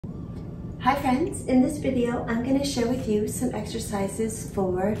Hi friends, in this video I'm going to share with you some exercises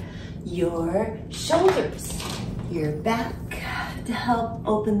for your shoulders, your back, to help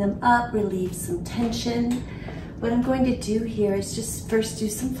open them up, relieve some tension. What I'm going to do here is just first do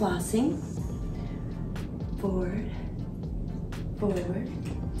some flossing. Forward, forward.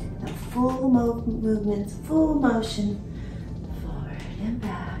 Now full movements, full motion. Forward and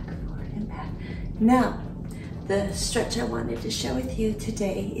back, forward and back. Now, the stretch I wanted to share with you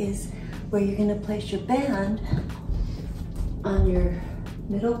today is where you're going to place your band on your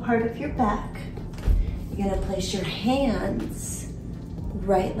middle part of your back. You're going to place your hands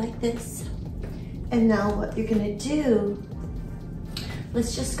right like this. And now what you're going to do,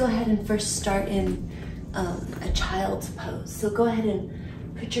 let's just go ahead and first start in a child's pose. So go ahead and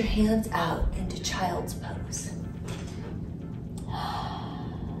put your hands out into child's pose.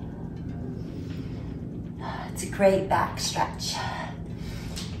 It's a great back stretch.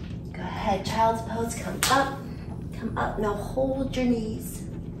 Go ahead, child's pose, come up. Now hold your knees.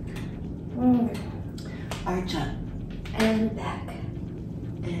 Arch up and back,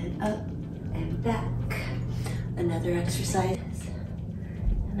 and up and back. Another exercise.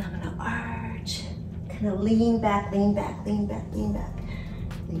 And I'm gonna arch, kind of lean back, lean back, lean back, lean back.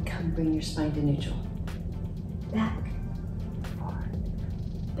 Then come bring your spine to neutral. Back,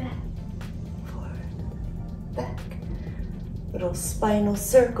 forward, back, forward, back. Little spinal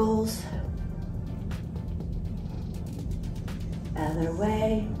circles. Other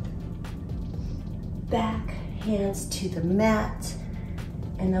way. Back, hands to the mat,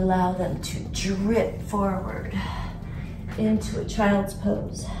 and allow them to drip forward into a child's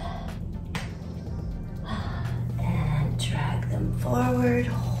pose. And drag them forward.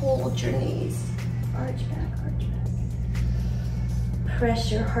 Hold your knees. Arch back, arch back.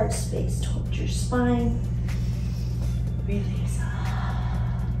 Press your heart space towards your spine. Release.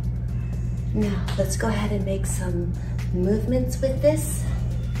 Now, let's go ahead and make some movements with this.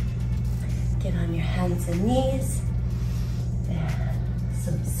 Get on your hands and knees. And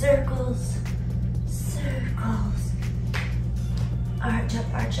some circles, circles. Arch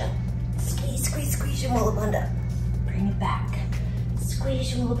up. Squeeze, squeeze, squeeze your mulabandha. Bring it back.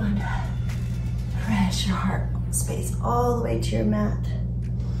 Squeeze your mulabandha. Press your heart space all the way to your mat.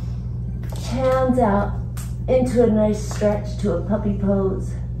 Hands out into a nice stretch to a puppy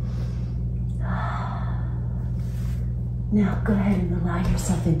pose. Now go ahead and allow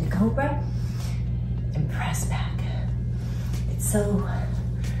yourself into cobra and press back. It's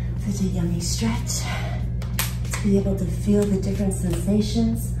such a yummy stretch to be able to feel the different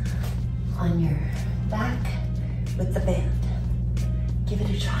sensations on your back with the band. Give it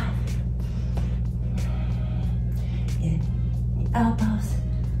a try. In the elbows,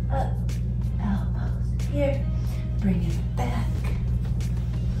 up, elbows here, bring it back.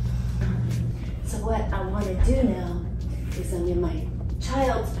 So what I want to do now is I'm in my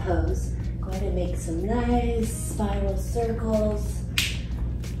child's pose. Go ahead and make some nice spiral circles.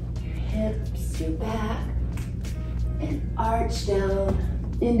 Your hips, your back, and arch down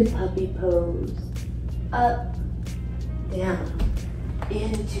into puppy pose. Up, down,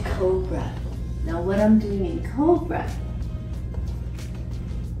 into cobra. Now what I'm doing in cobra,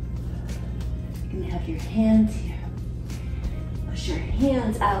 you're gonna have your hands here. Push your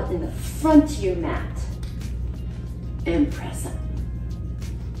hands out in the front of your mat and press up.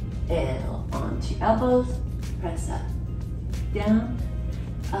 And onto your elbows, press up. Down,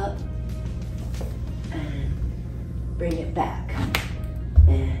 up, and bring it back.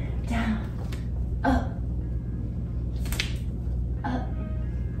 And down, up, up.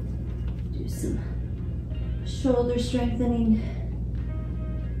 Do some shoulder strengthening.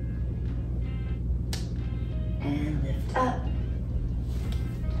 And lift up.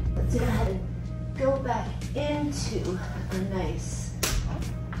 Let's go ahead and go back into a nice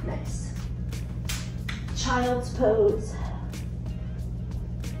child's pose.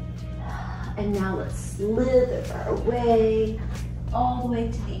 And now let's slither our way all the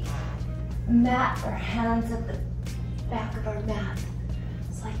way to the mat, our hands at the back of our mat.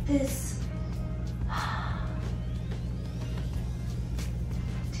 It's like this.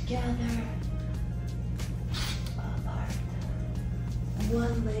 Together. Apart.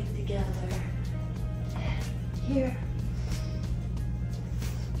 One leg together. Here,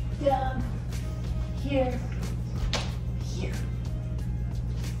 down, here, here,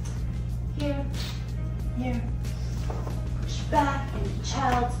 here, here. Push back into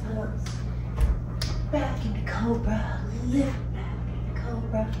child's pose, back into cobra, lift back into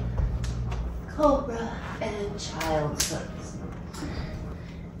cobra, cobra, and child's pose.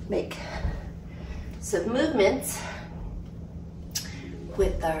 Make some movements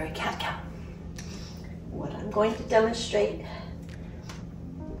with our cat-cow. what I'm going to demonstrate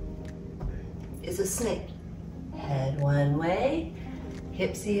is a snake. Head one way,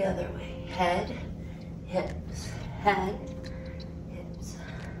 hips the other way. Head, hips, head, hips.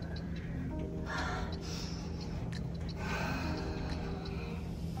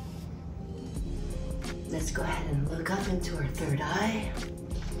 Let's go ahead and look up into our third eye.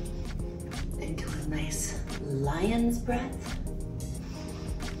 Into a nice lion's breath.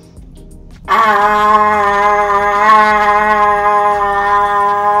 Ah,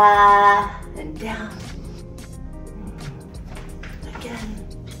 and down. Again,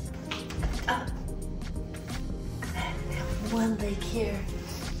 up. And we have one leg here.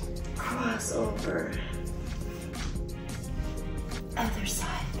 Cross over. Other side.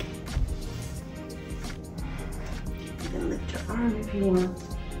 You can lift your arm if you want.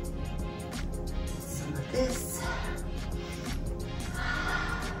 Some of this.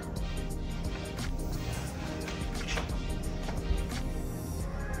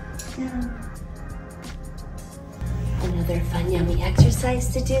 Another fun, yummy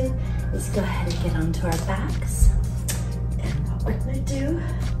exercise to do is go ahead and get onto our backs. And what we're going to do,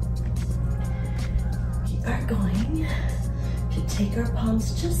 we are going to take our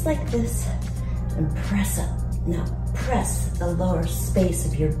palms just like this and press up. Now press the lower space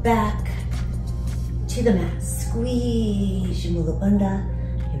of your back to the mat. Squeeze your mula bandha,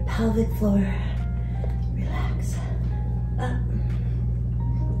 your pelvic floor. Relax. Up.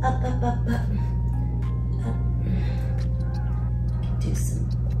 Up, up, up, up, up. Do some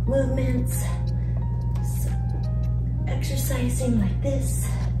movements, some exercising like this.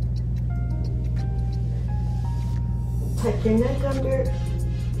 Tuck your neck under.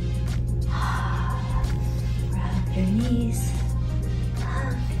 Wrap your knees.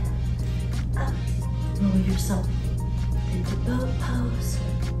 Hug. Up. Roll yourself into boat pose.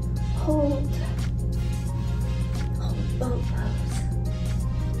 Hold. Hold boat pose.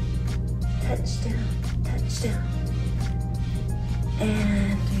 Touch down, touch down,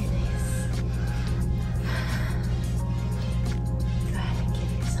 and release. Go ahead and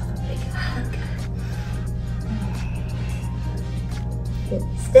give yourself a big hug.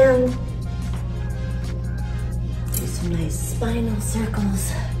 Hips down. Do some nice spinal circles.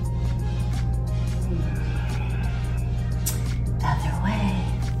 Other way.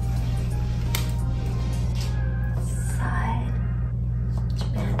 Side.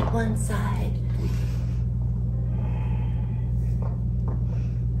 Bend one side.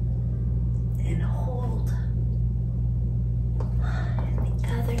 And hold. And the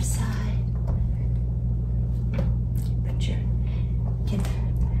other side. You can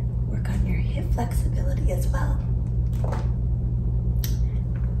work on your hip flexibility as well.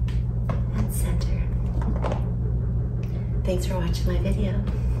 And center. Thanks for watching my video.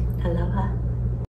 Aloha.